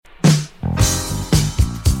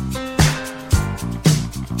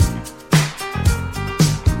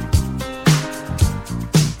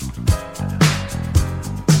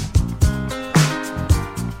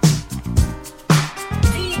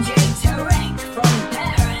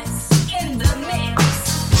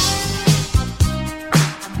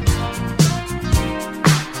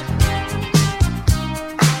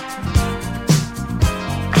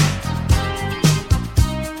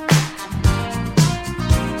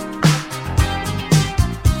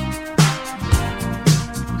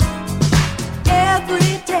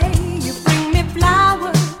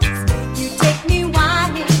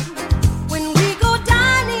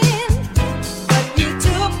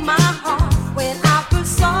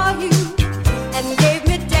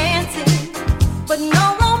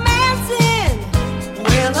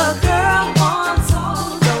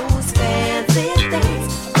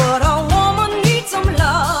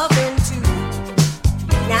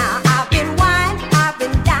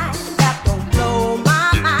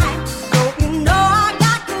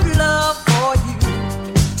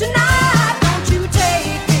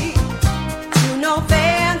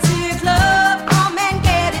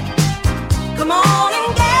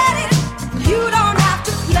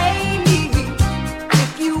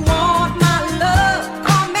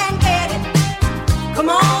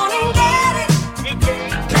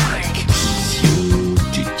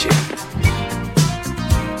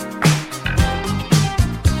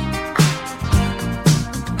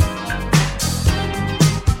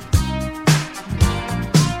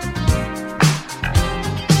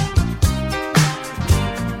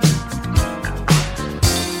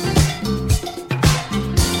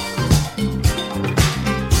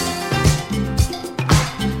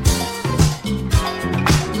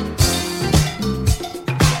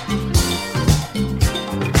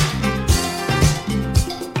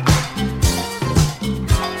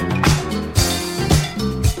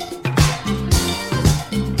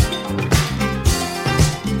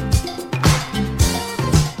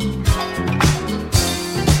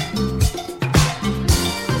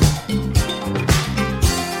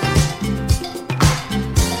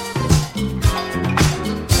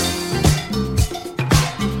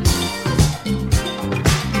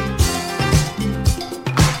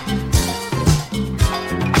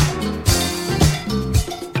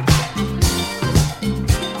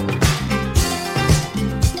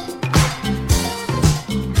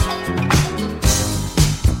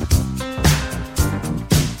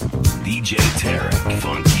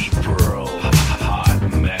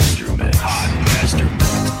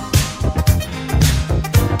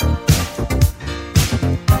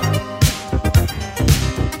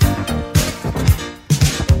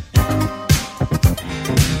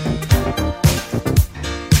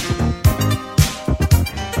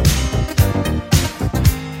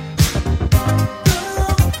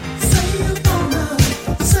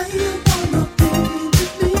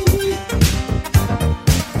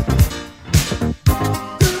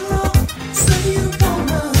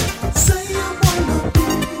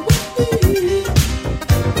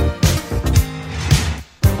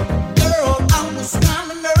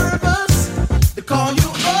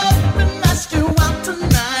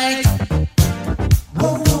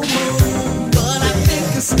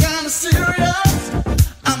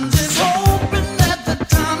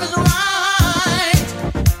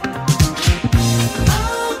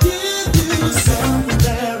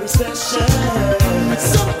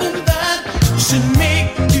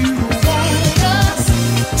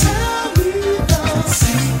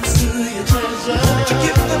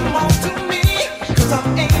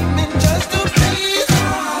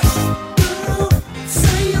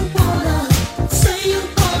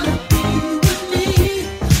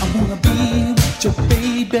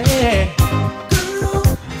Girl,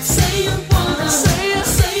 say you wanna,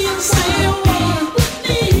 say you wanna be with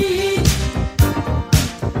me.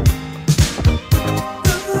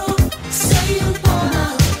 Girl, say you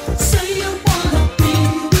wanna be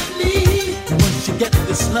with me. Once you get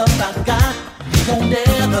this love I got, you won't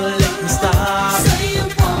never let me stop. Say you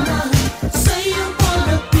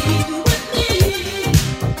wanna be with me.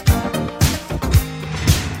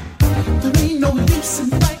 There ain't no use in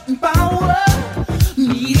fighting power.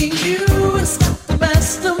 Needing you has got the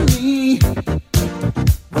best of me.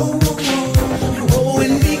 Whoa, whoa, whoa.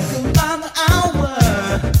 Holding me by the hour.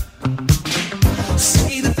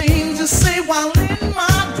 Say the things you say while in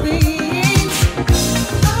my dreams.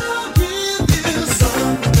 I'll give you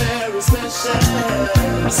something very special.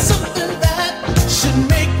 Something that should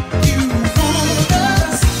make you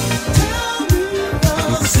focus. Tell me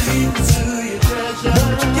the secrets to your treasure.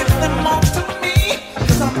 Won't you give them all to me?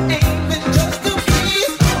 'Cause I'm aiming just to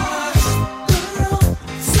please. Girl,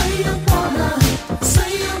 say you wanna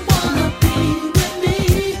be with me.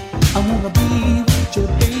 I wanna be with you,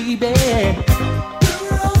 baby.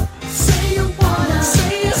 Girl, say you wanna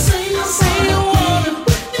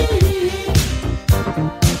with me.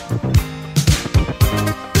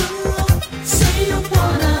 Girl, say you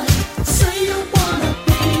wanna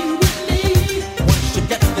be with me. Once you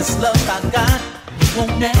get this love I got, you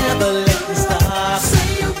won't never let me stop. Say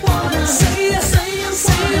you wanna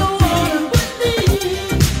with me.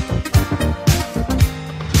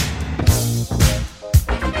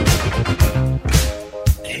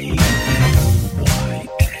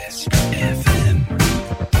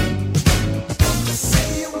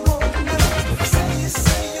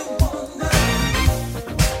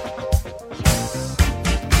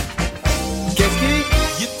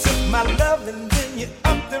 You took my love and then you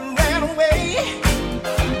up and ran away.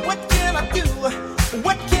 What can I do?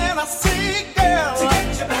 What can I say, girl? To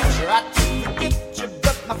get you back. Try to forget you,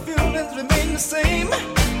 but my feelings remain the same.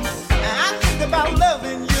 I think about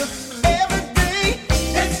loving you every day.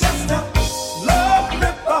 It's just a love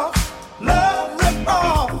rip-off, love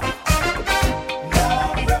rip-off,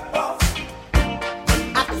 love rip-off.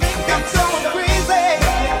 I think I'm going crazy.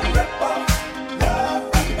 Love rip-off, love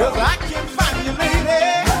rip-off. 'Cause I can't find you, lady.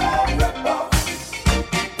 Love rip-off.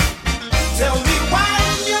 Tell me why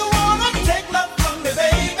you wanna take love from me,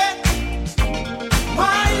 baby.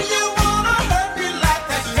 Why you wanna hurt me like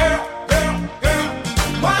that, girl, girl, girl?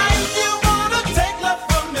 Why you wanna take love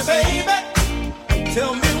from me, baby?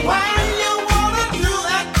 Tell me why you wanna do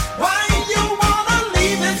that. Why you wanna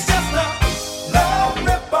leave? It's just a love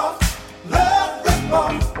rip-off, love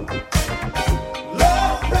rip-off,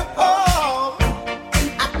 love rip-off.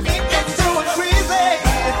 I think it's so crazy.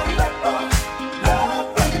 Love rip-off, love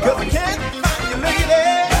rip-off. 'Cause I can't find you, lady.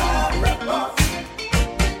 Love rip-off.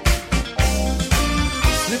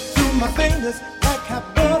 Slip through my fingers like hot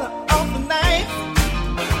butter off a knife.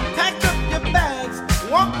 Pack up your bags,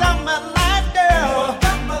 walk down my life, girl.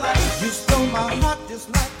 You stole my heart just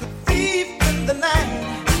like a thief in the night.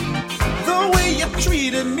 The way you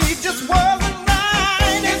treated me just wasn't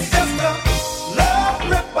right. It's just a love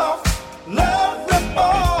rip-off, love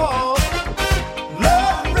rip-off,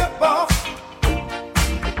 love rip-off.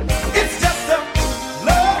 It's just a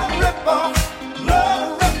love rip-off, love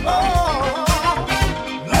rip-off,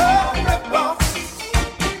 love rip-off.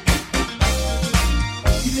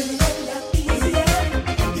 You could've let me down easier.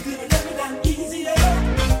 You could've let me down easier.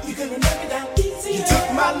 You could've let me down easier. You took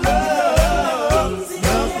my love,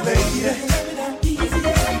 love lady. You could've let me down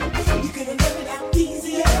easier. You could've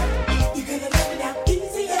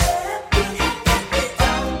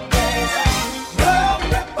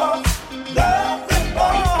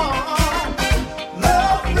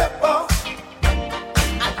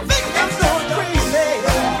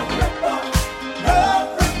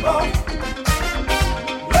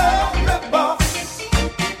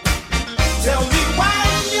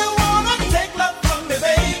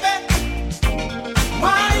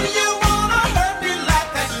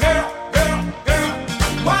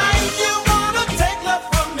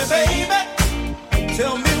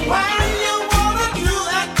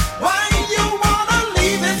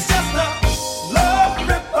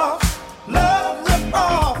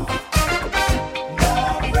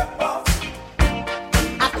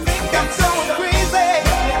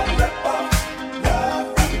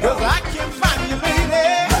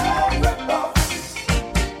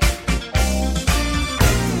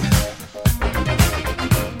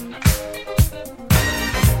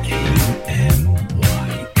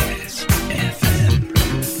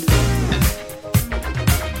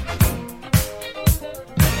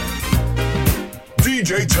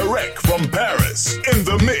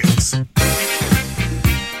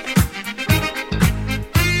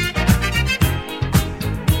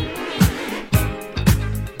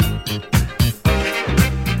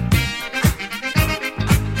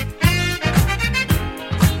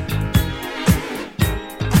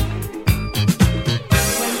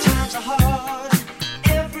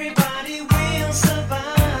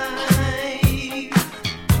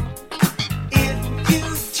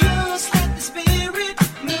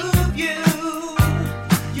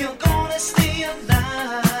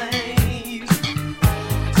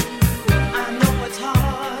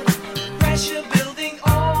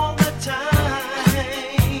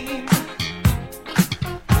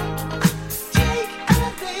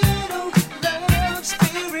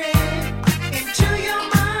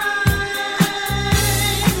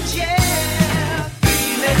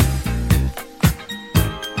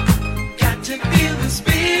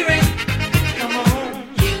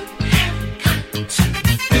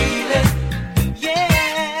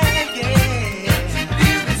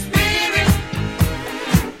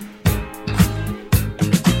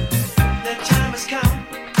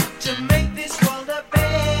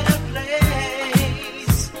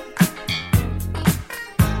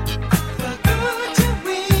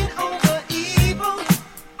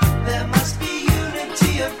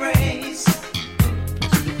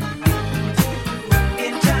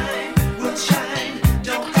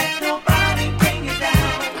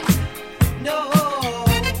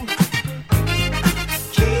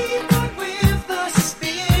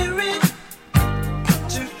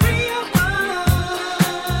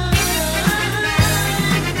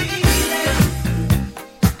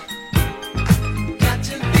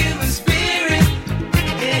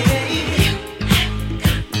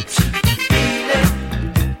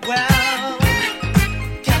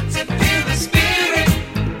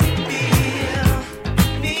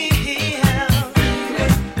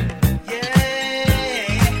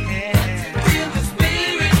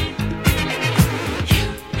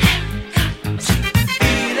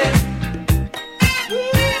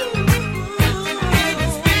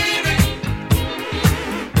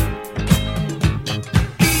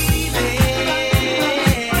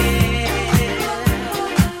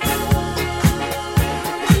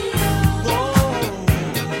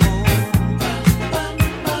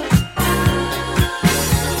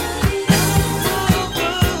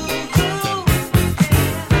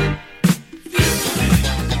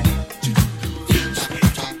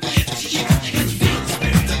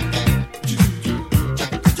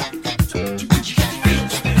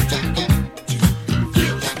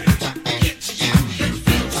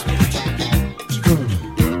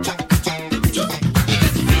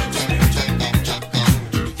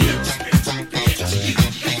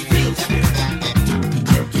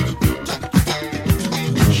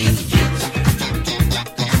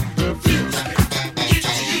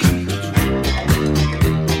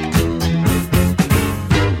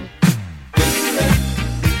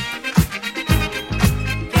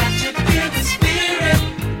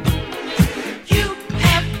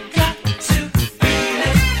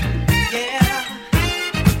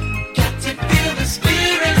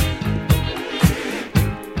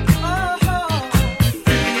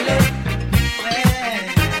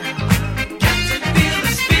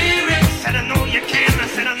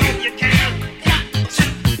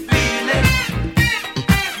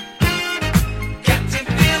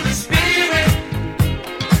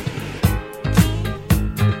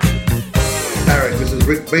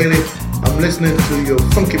Bailey. I'm listening to your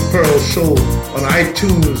Funky Pearl show on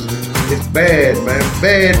iTunes. It's bad, man.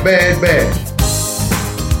 Bad, bad, bad.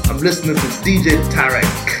 I'm listening to DJ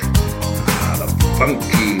Tarek. The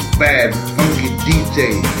funky, bad, funky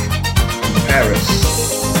DJ from Paris.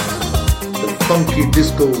 The funky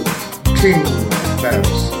disco king of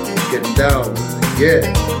Paris. Getting down. Yeah.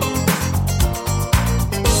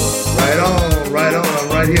 Right on, right on. I'm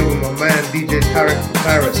right here with my man DJ Tarek from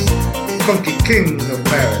Paris. Funky king of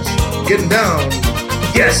Paris. Getting down.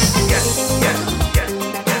 Yes, yes, yes, yes,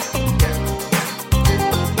 yes, yes.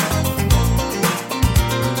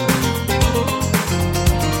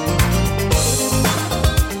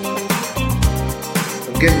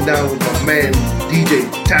 I'm getting down with my man DJ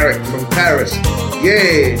Tarek from Paris.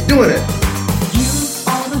 Yeah, doing it. You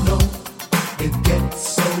ought to know it gets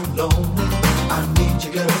so lonely. I need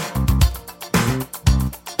you, girl.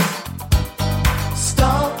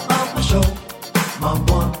 Star of my show, my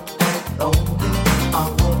one and only. I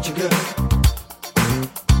want you, girl.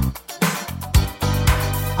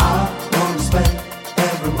 I want to spend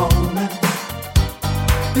every moment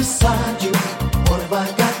beside you. What have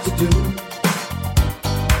I got to do?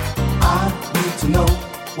 I need to know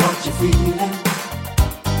what you're feeling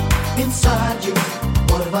inside you.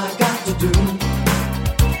 What have I got to do?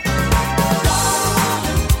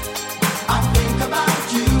 Darling, I think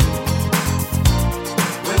about you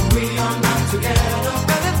when we are not together.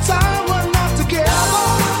 Anytime we're not together,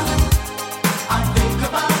 I think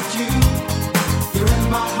about you. You're in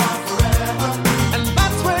my heart forever, and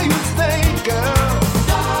that's where you stay, girl.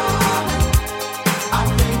 Darling, I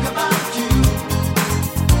think about you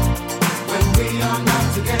when we are not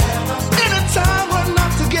together. Anytime we're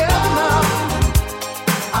not together now,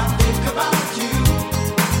 I think about you.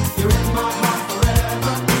 You're in my heart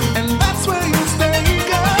forever, and that's where you stay,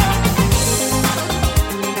 girl.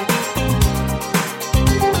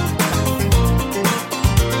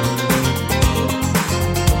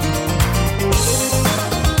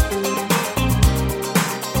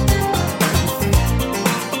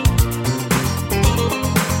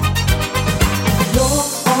 You're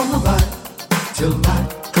on the right till night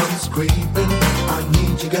comes creeping. I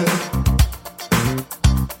need you, girl.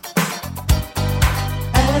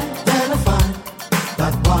 And then I find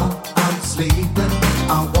that while I'm sleeping,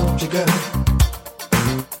 I want you, girl.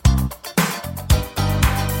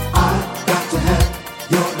 I got to have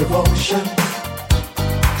your devotion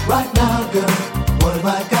right now, girl. What have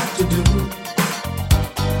I got to do?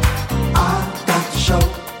 I got to show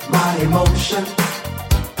my emotion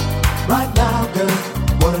right now, girl.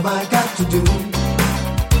 What have I got to do? Darling,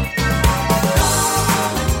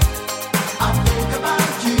 I think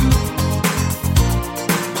about you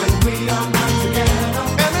when we are not together.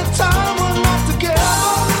 Anytime we're not together,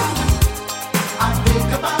 I think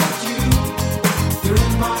about you. You're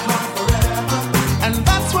in my heart forever, and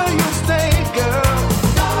that's where you stay, girl.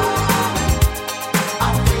 Darling, I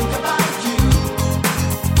think about you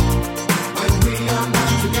when we are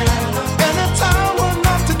not together. Anytime we're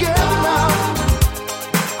not together now,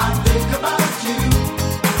 I think about you.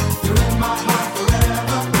 You're in my heart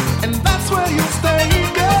forever, and that's where you stay,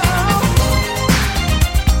 girl.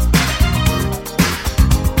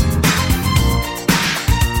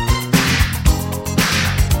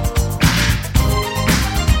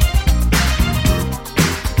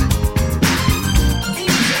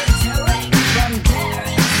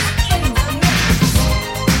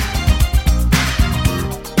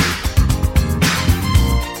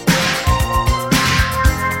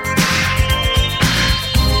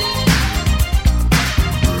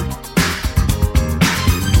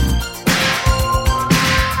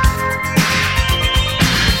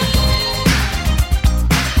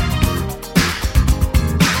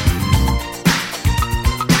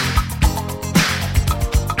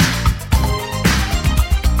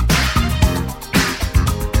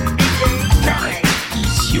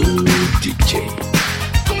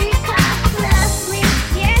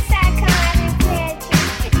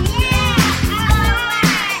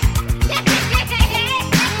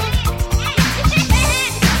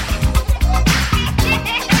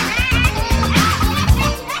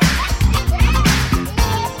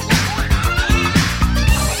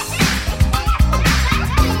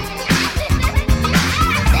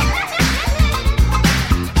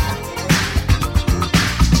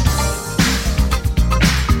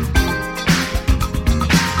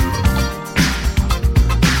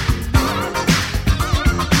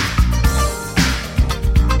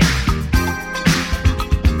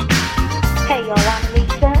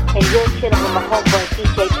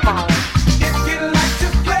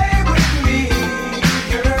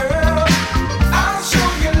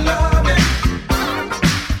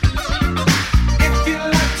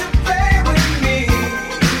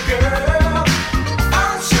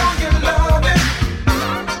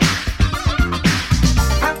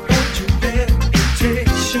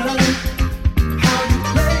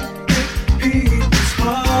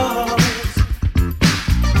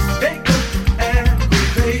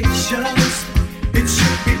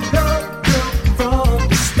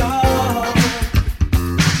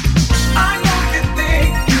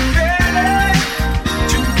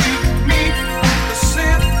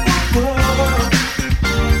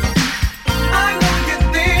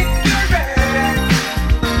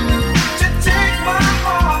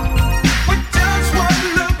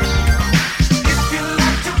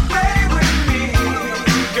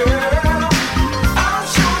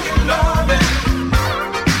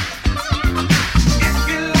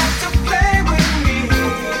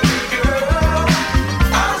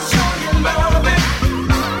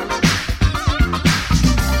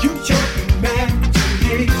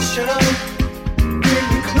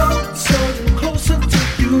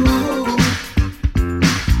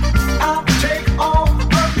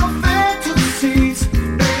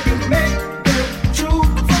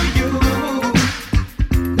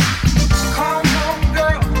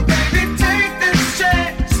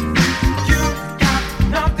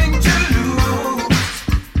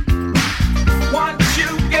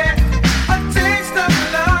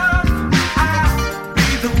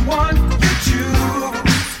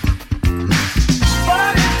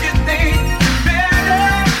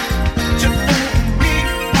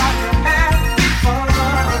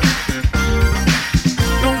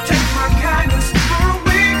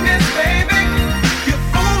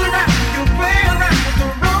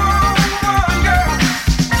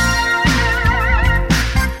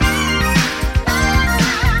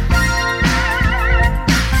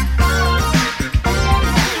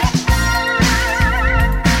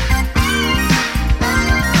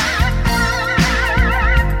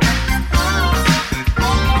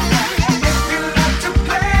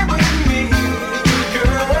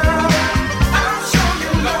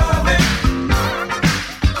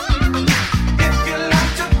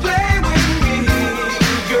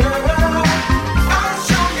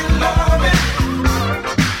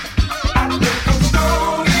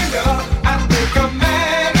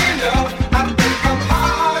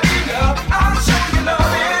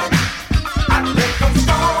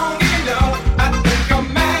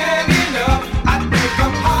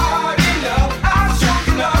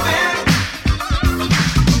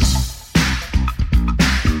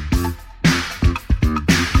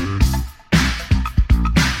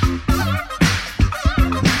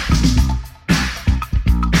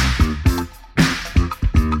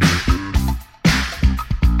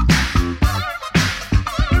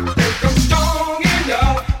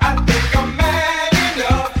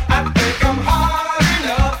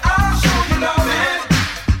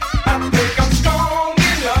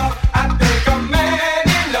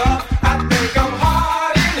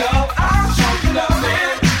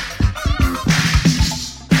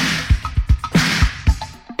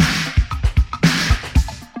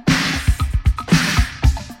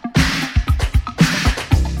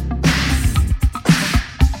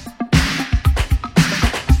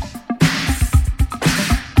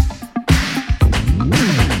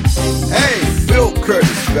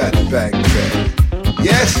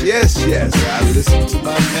 Yes, I listen to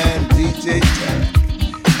my man DJ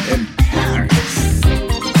Tarek in Paris.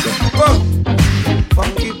 The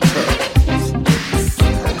Funky Pearls.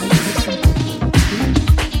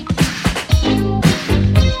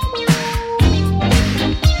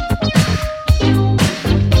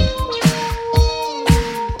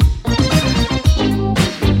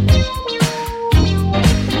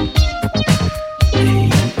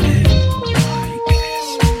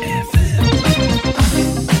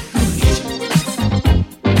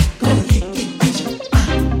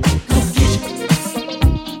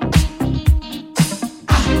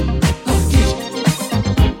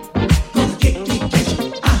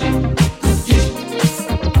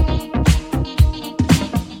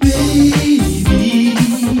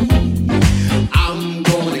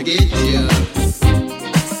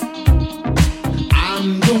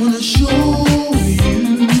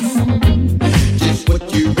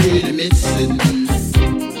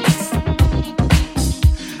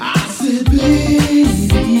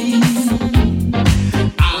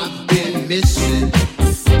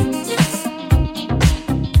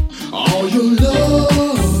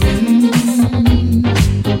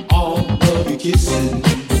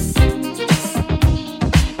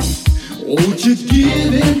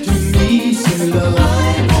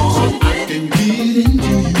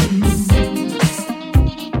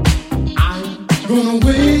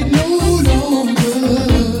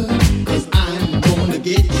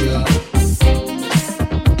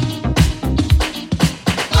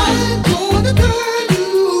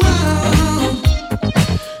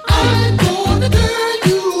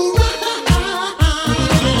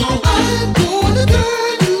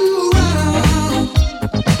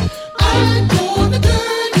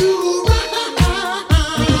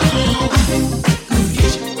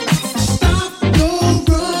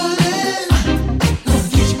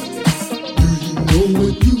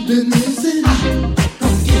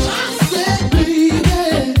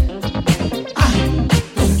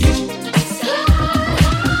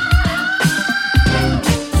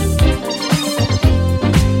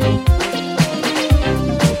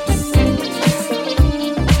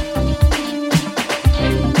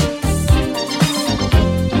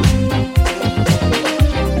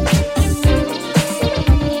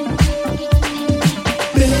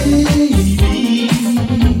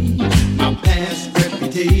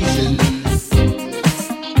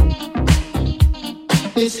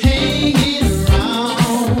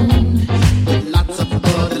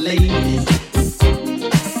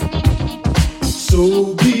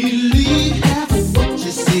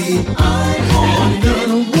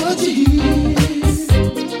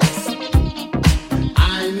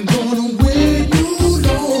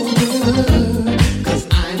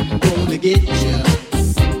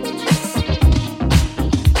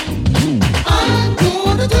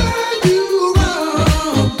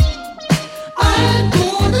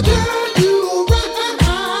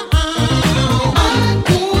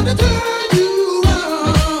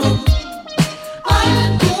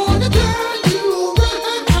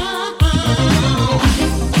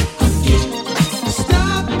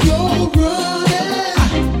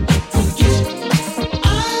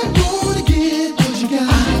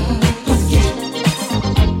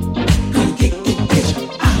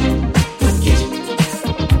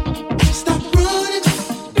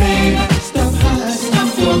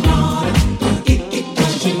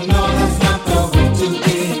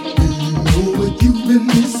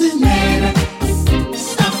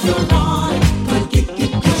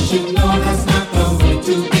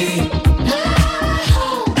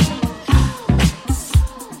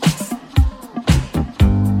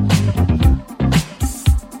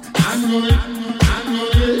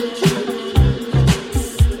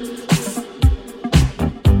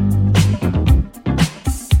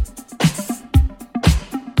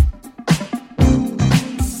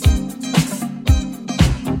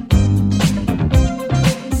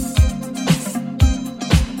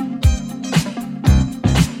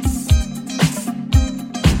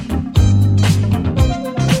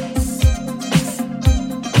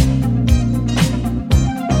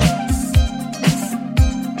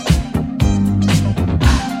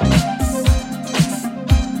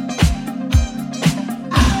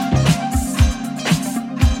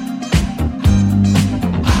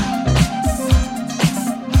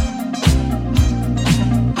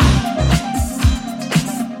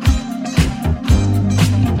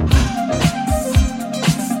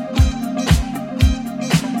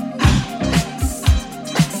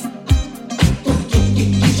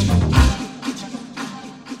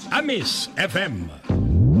 Miss FM.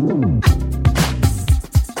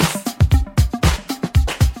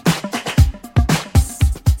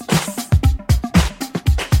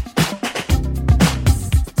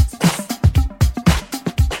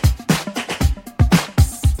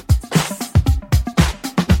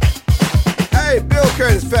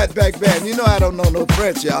 back band. You know I don't know no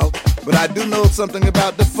French, y'all, but I do know something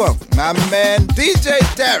about the funk. My man DJ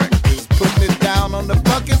Tarek is putting it down on the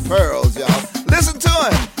Funky Pearls, y'all. Listen to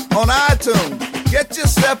him on iTunes. Get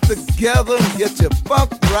yourself together, get your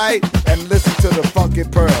funk right, and listen to the Funky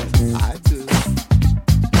Pearls. iTunes.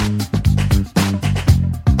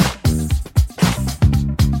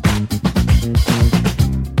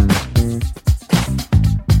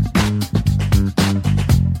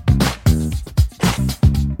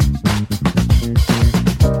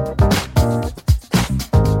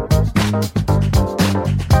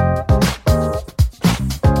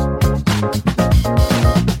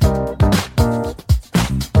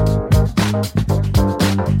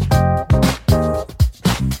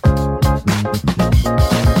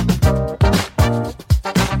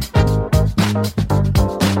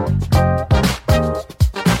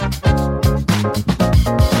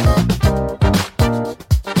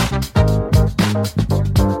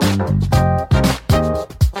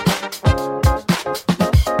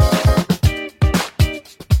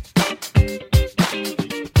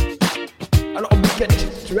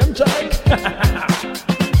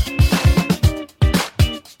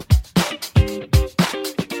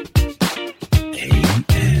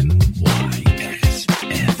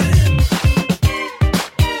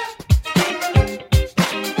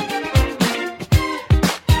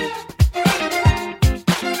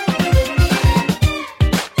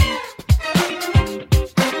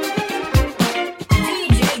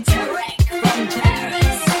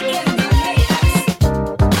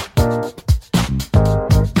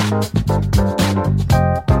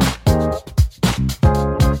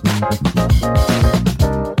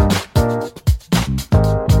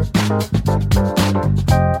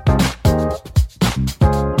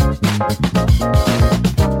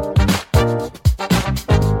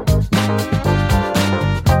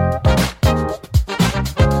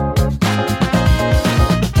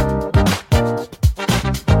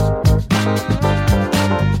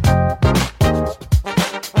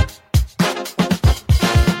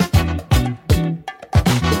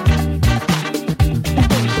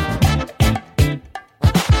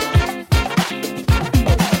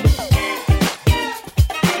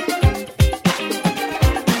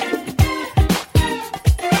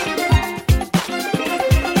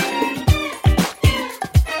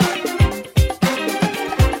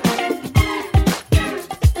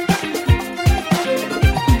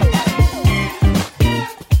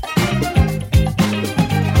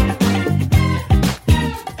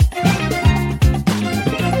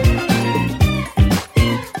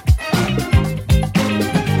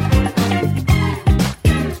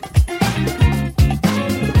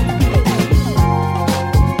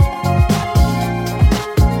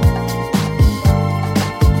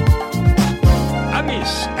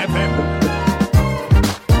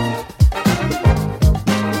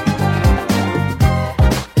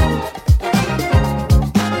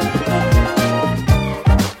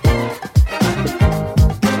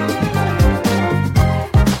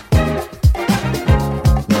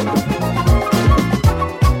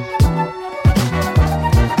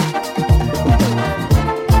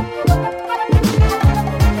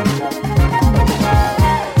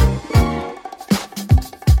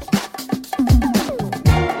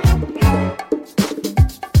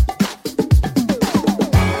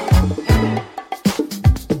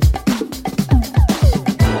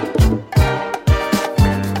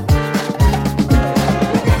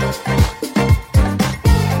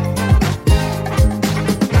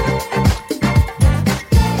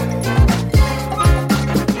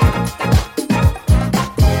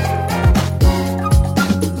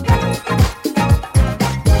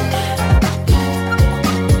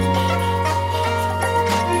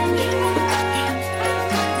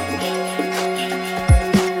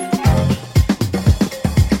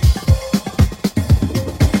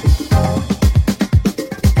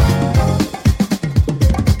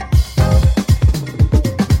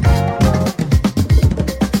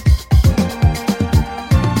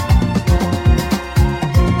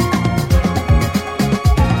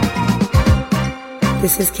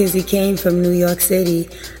 This is Kizzy Kane from New York City.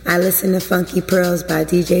 I listen to Funky Pearls by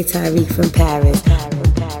DJ Tarek from Paris.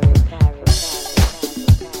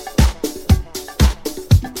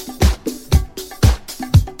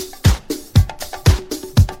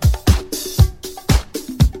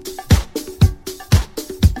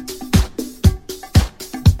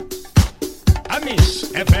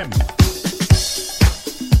 Amis FM.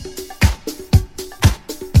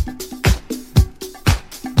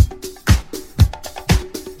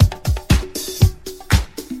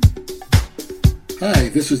 Hi,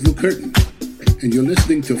 this is Lou Curtin, and you're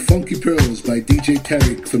listening to Funky Pearls by DJ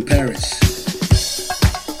Tarek from Paris.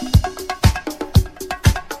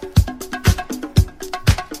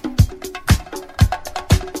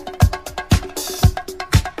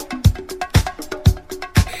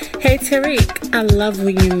 Hey Tariq, I love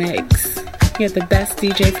what you mix. You're the best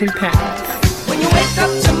DJ from Paris. When you wake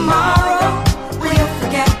up tomorrow, will you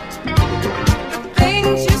forget the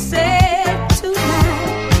things you said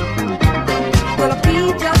tonight? Will I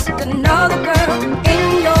be just another girl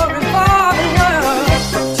in your revolving world?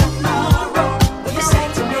 Wake up tomorrow, will you say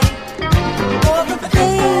to me all the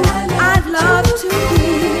things I'd love to be?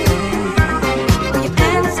 Will you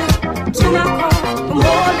answer to my call for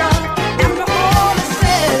more love after all is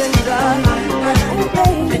said and done? Oh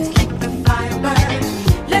baby, let's keep the fire burning.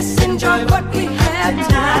 Let's enjoy what we have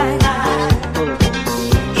tonight.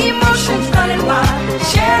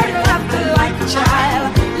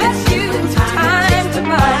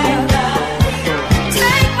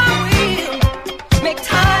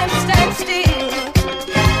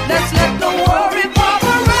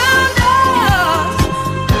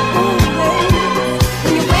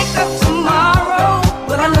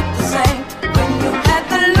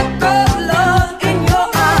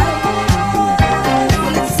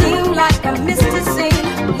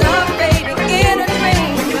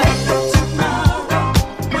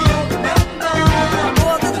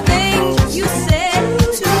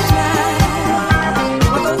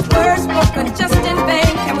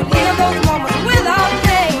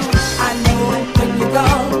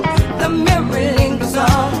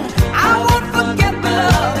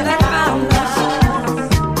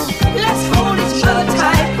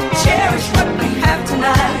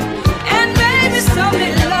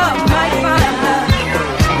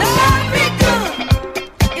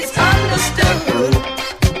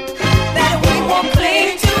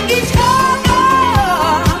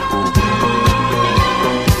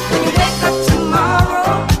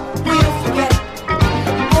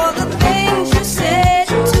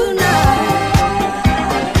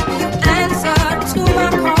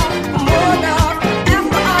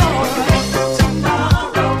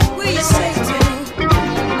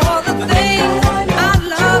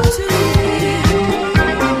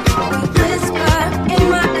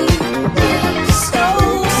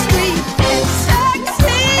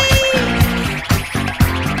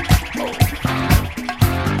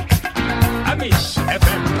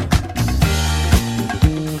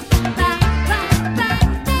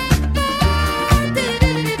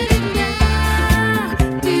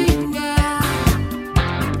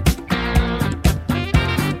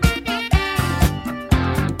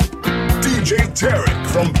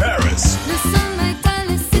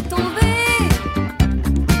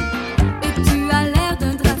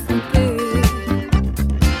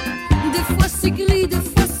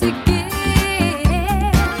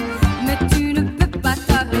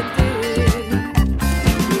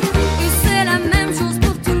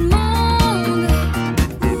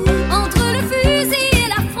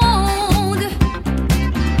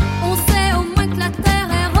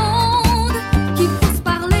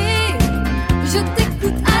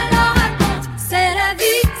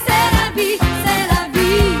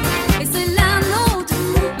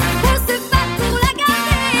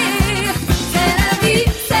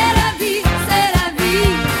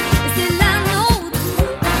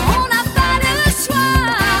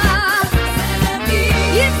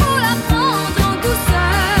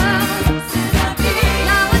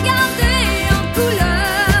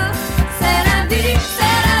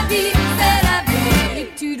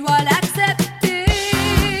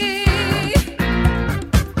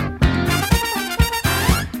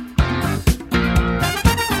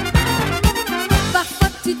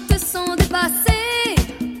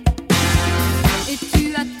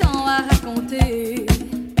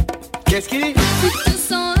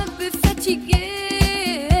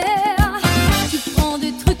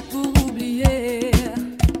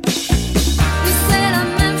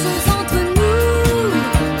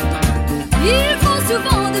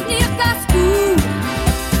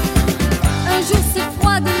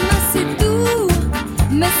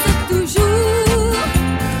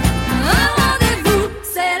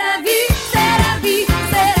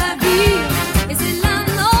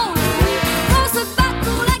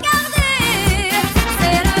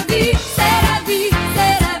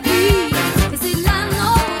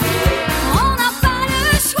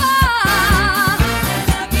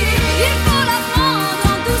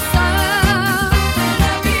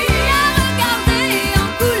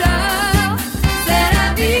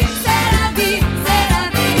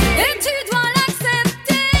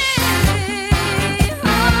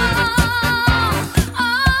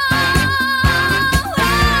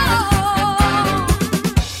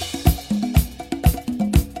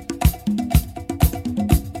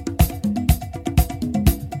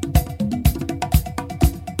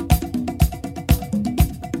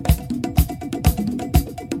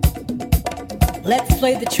 Let's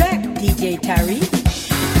play the track, DJ Tariq.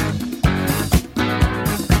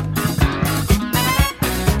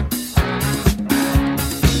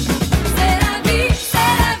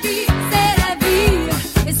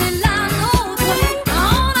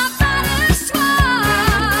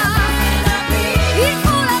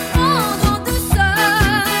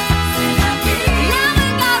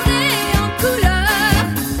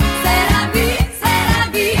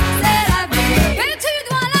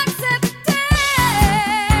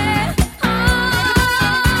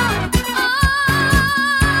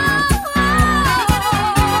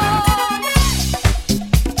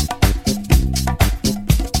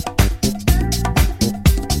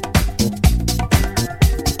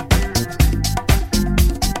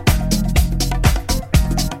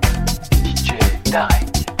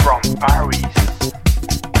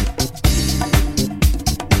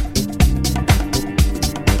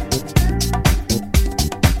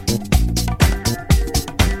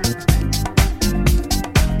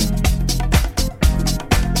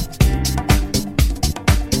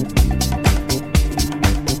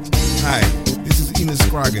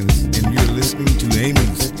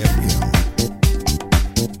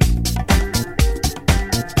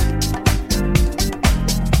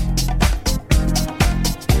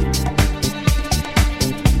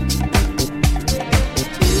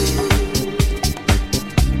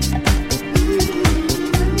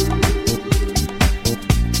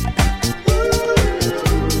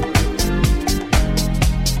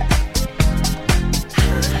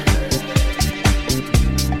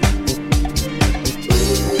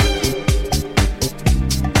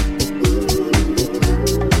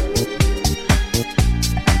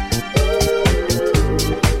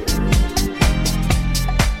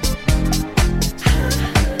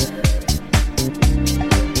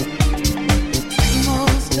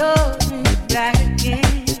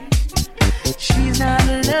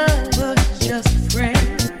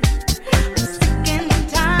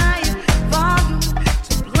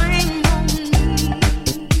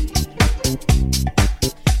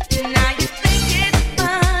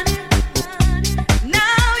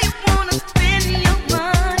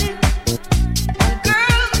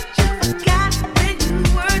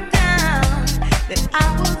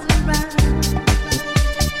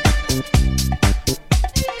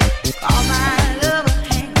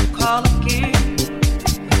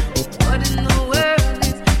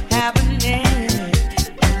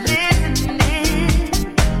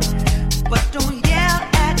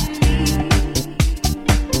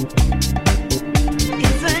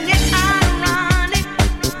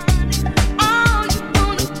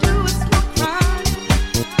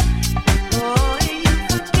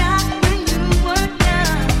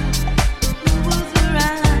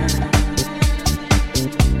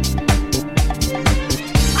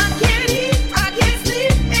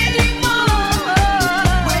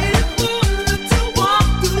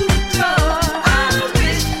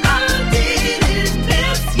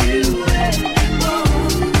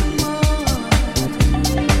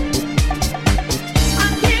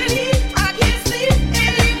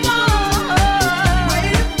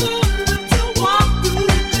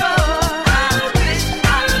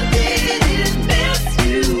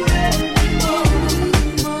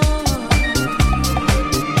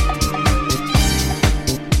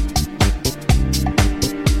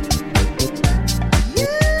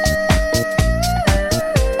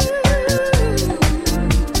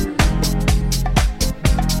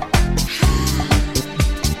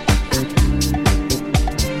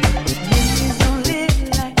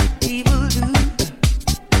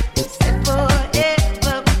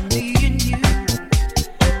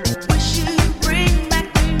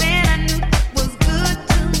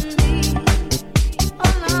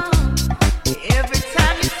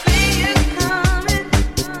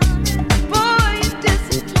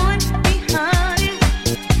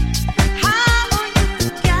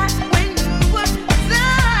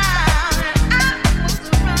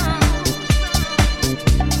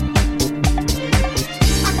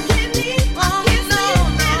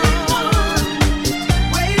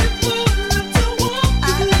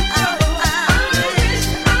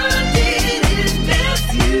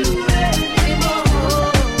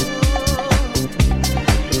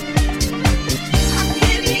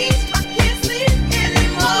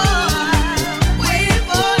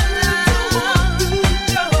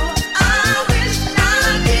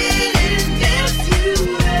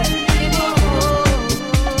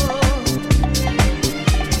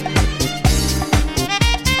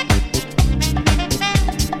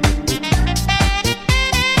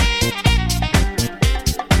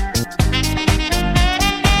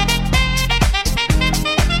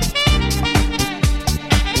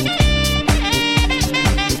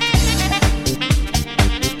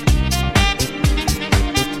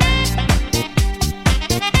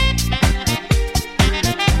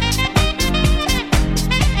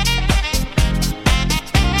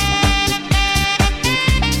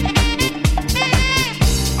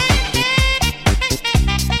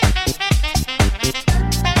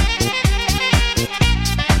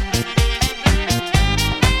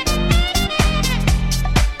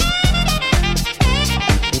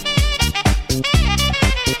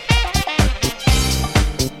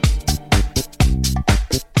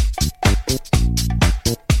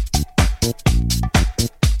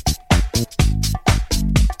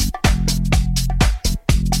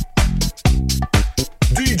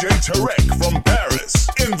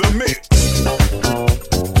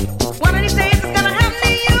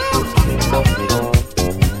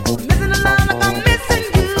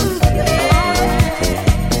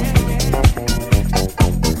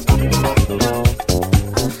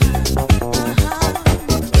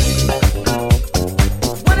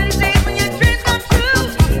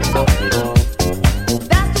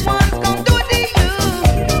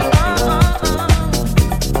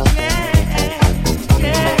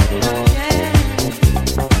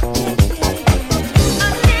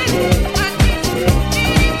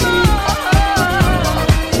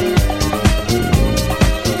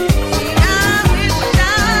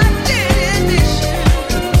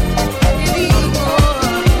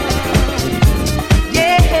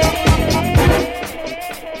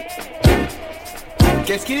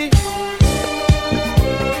 Qu'est-ce qu'il est?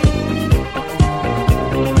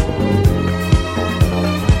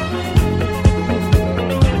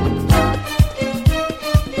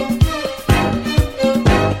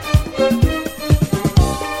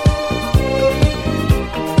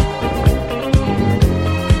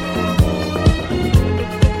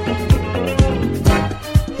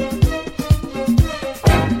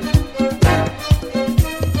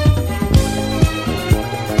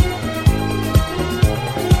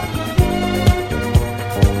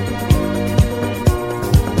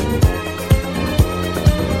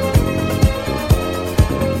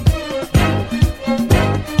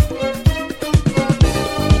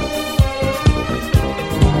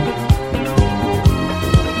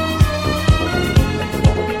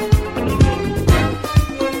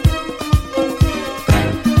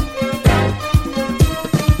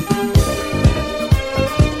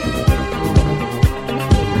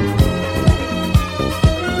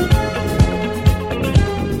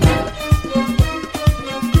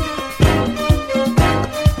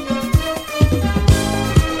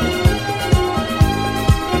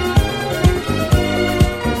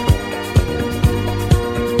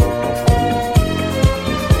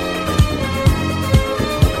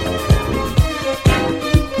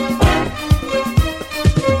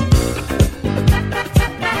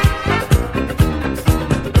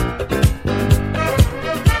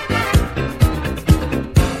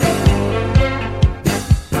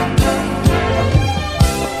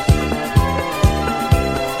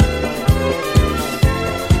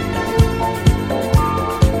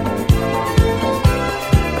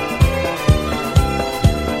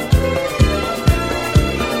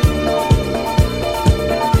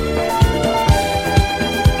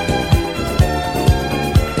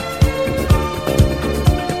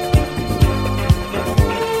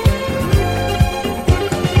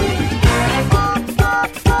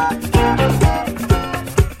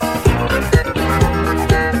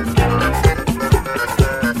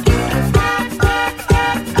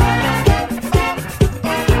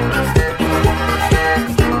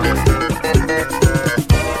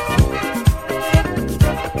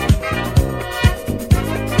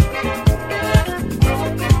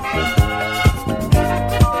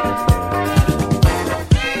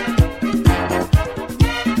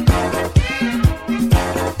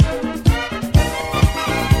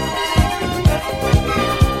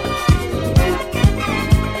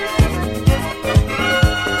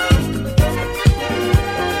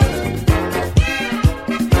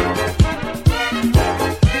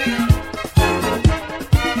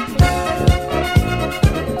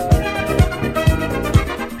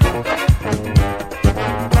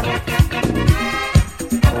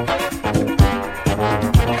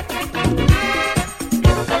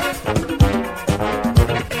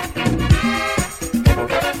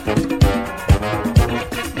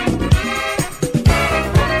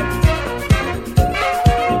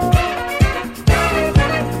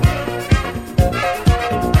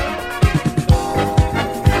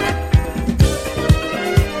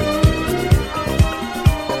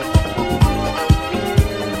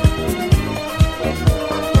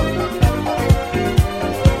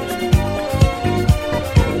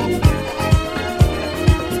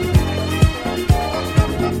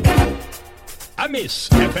 Amis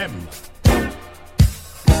FM.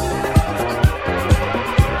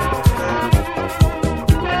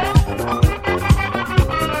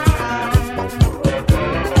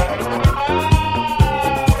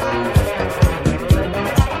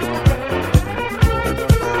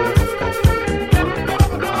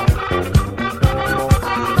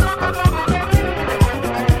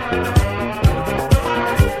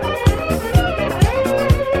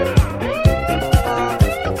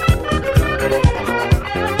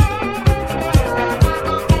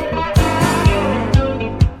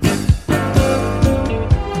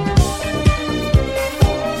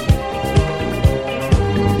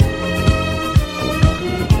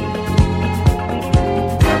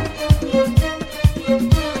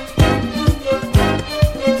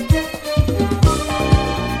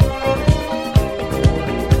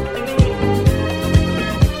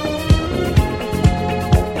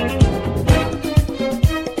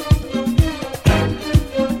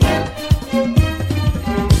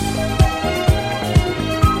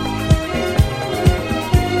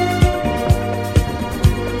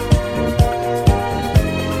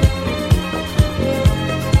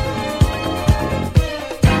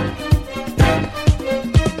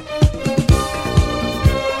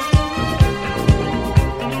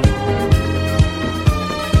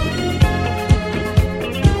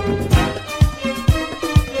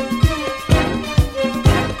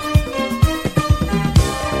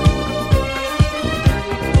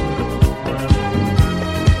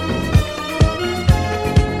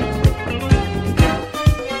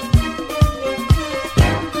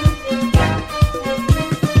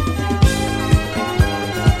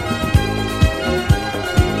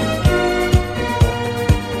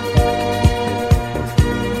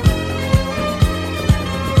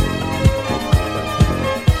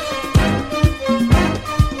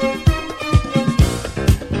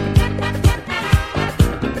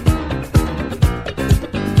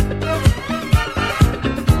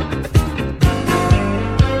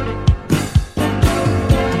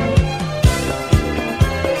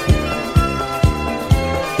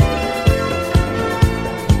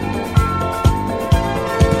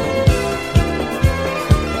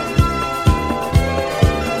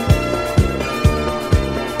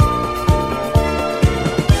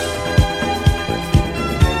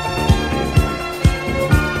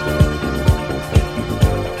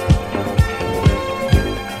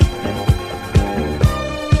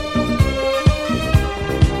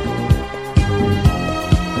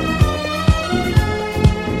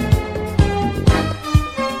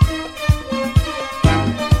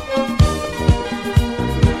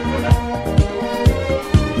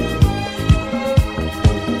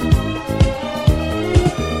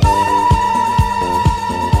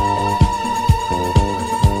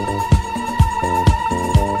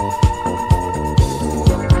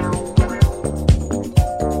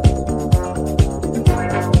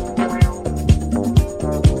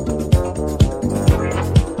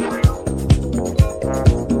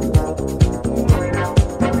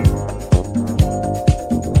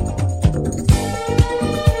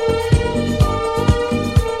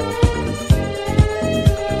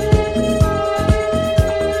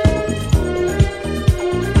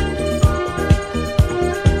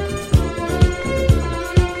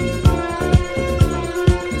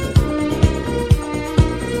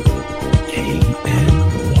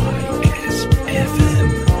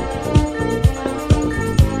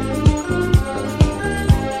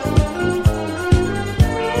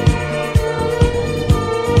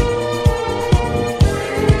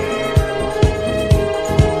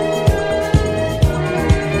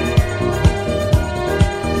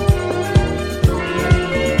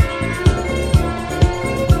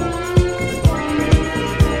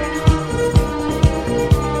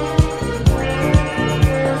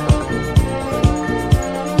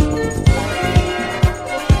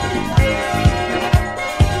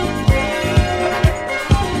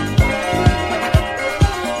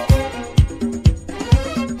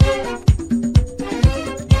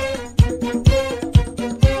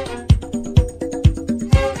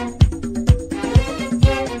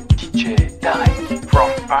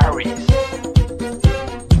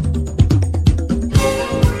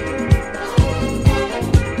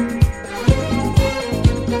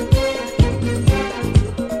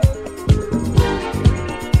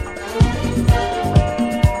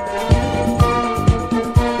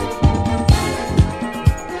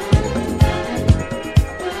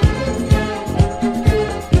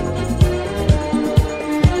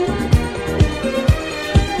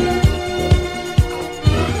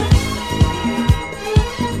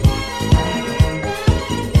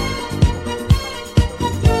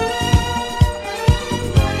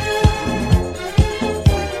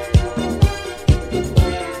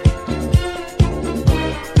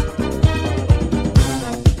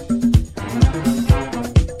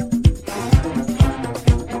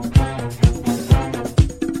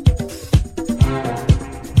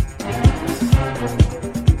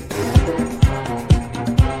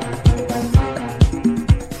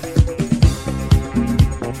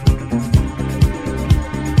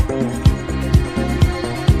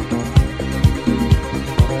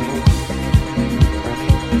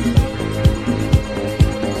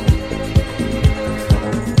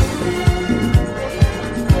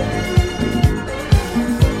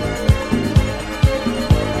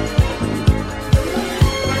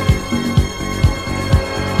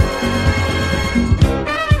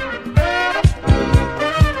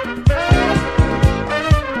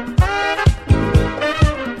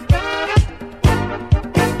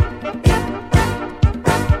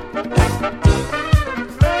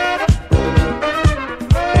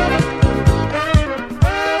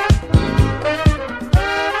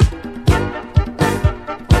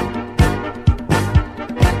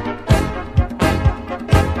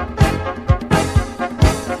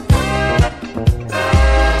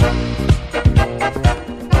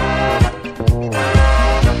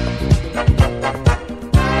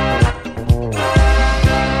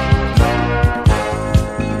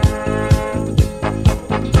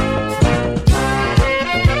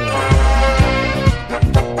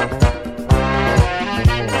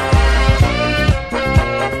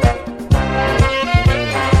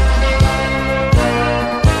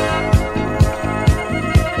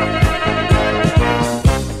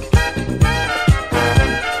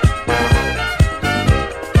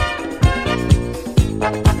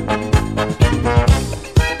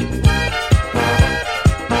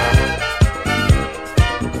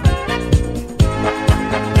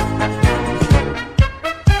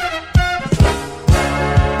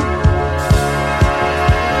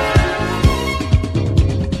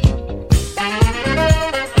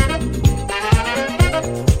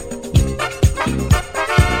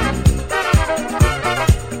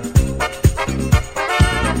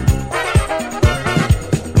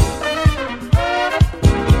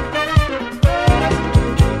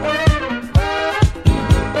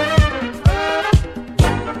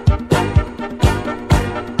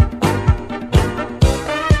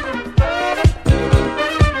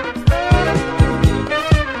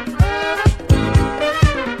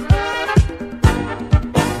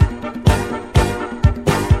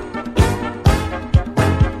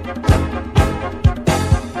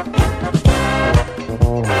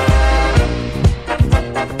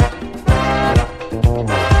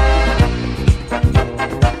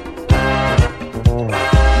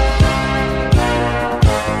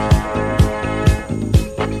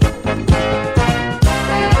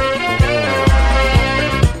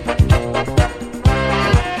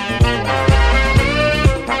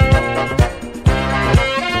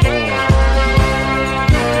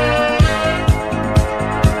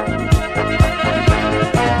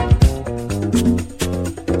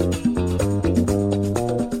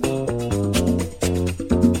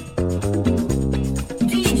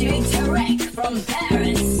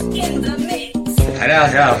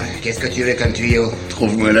 Alors, Georges, qu'est-ce que tu veux comme tuyau?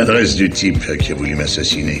 Trouve-moi l'adresse du type qui a voulu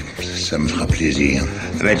m'assassiner. Ça me fera plaisir.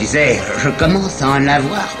 Ben, tu sais, je commence à en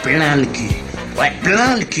avoir plein le cul. Ouais,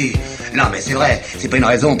 plein le cul. Non, mais c'est vrai, c'est pas une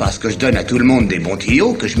raison parce que je donne à tout le monde des bons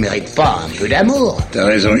tuyaux que je mérite pas un peu d'amour. T'as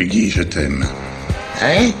raison, Huggy, je t'aime.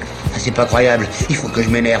 Hein? Ah, c'est pas croyable. Il faut que je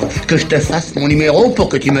m'énerve, que je te fasse mon numéro pour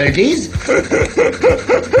que tu me le dises.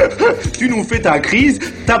 Tu nous fais ta crise,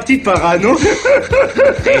 ta petite parano.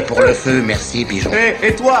 Et pour le feu, merci, pigeon.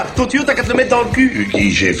 Et toi, ton tuyau, t'as qu'à te le mettre dans le cul.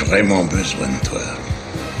 Huggy, j'ai vraiment besoin de toi.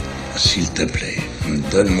 S'il te plaît,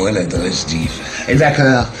 donne-moi l'adresse d'Yves.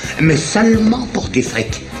 D'accord, mais seulement pour tes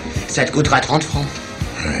frics. Ça te coûtera 30 francs.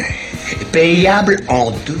 Ouais. Payable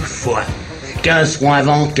en 2 fois. 15 francs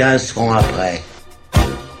avant, 15 francs après.